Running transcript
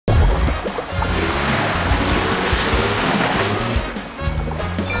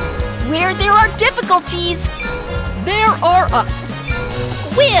Where there are difficulties, there are us.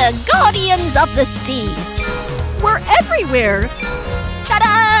 we're guardians of the sea. We're everywhere.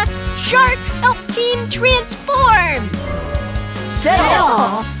 Ta-da! Sharks help team transform! Set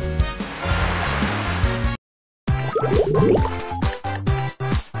off!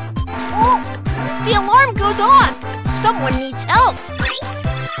 Oh, the alarm goes off! Someone needs help!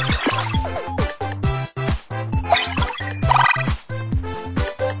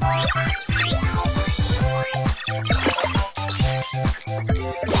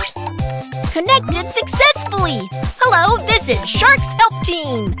 Connected successfully! Hello, this is Sharks Help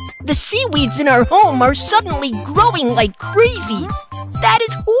Team! The seaweeds in our home are suddenly growing like crazy. That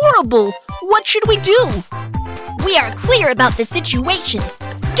is horrible! What should we do? We are clear about the situation.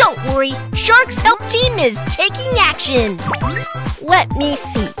 Don't worry, Sharks Help Team is taking action. Let me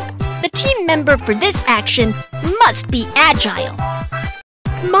see. The team member for this action must be agile.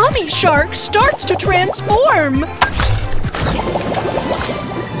 Mommy Shark starts to transform.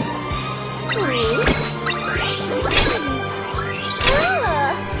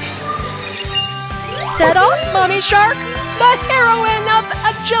 Set off, Mommy Shark, the heroine of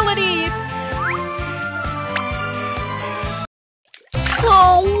agility.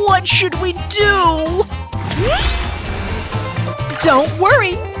 Oh, what should we do? Don't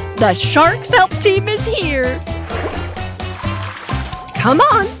worry, the Sharks Help Team is here. Come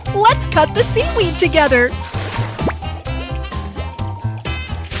on, let's cut the seaweed together.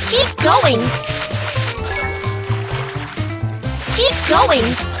 Keep going. Keep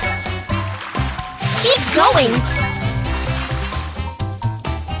going. Keep going.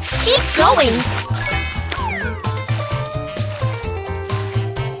 Keep going.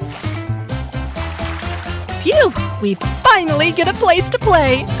 Phew, we finally get a place to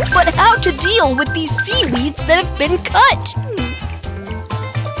play. But how to deal with these seaweeds that have been cut?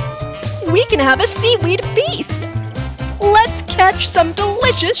 We can have a seaweed feast. Let's catch some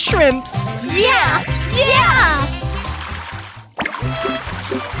delicious shrimps. Yeah! Yeah!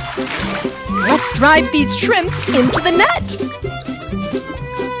 Let's drive these shrimps into the net.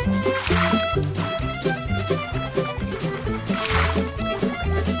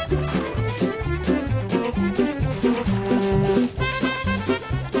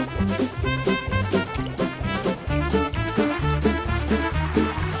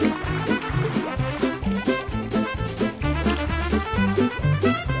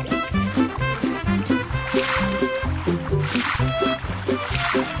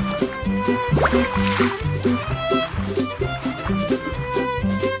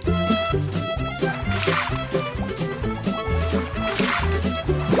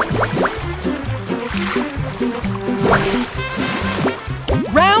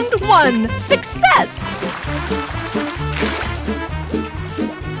 Round 1, success!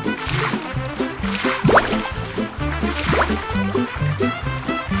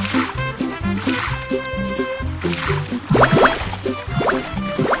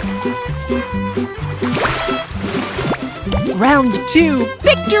 Round 2,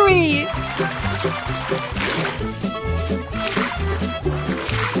 victory!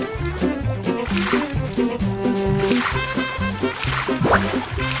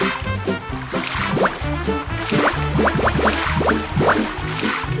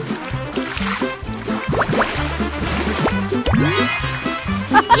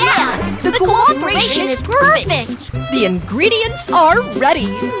 Yeah! The cooperation is perfect! The ingredients are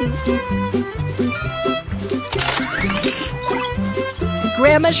ready.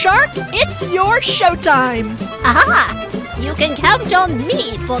 Grandma Shark, it's your showtime. Aha! You can count on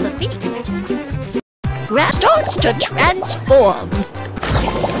me for the feast. Grass starts to transform.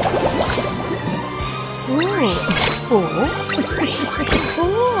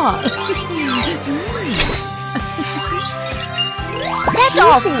 Set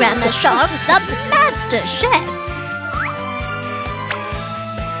off, Grandma Shark, the master chef.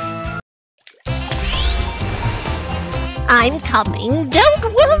 I'm coming. Don't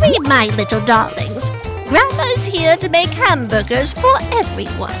worry, my little darlings. Grandma's here to make hamburgers for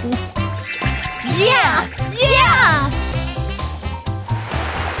everyone. Yeah! Yeah!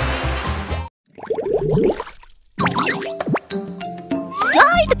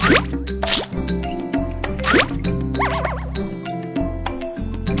 Slide!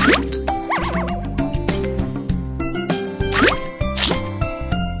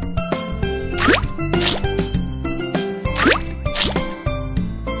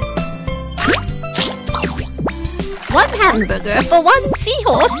 One hamburger for one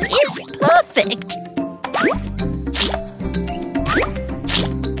seahorse is perfect.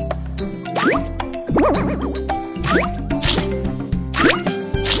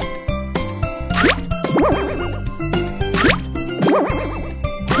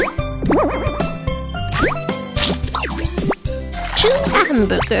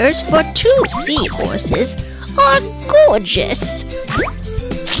 Hamburgers for 2 seahorses are gorgeous.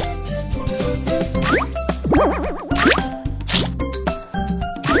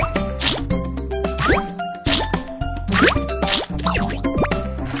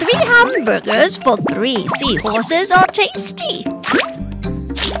 Hamburgers for 3 seahorses are tasty.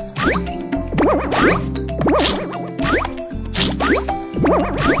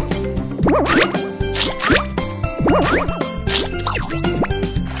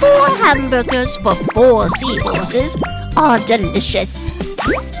 Four hamburgers for 4 seahorses are delicious.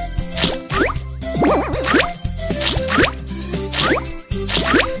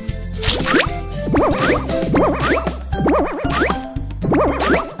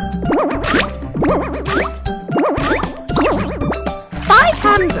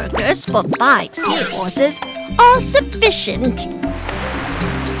 Hamburgers for 5 seahorses are sufficient.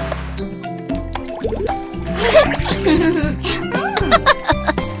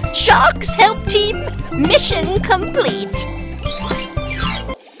 Sharks Help Team, mission complete.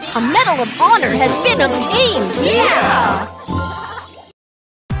 A Medal of Honor has been obtained. Yeah!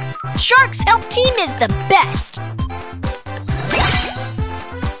 Sharks Help Team is the best.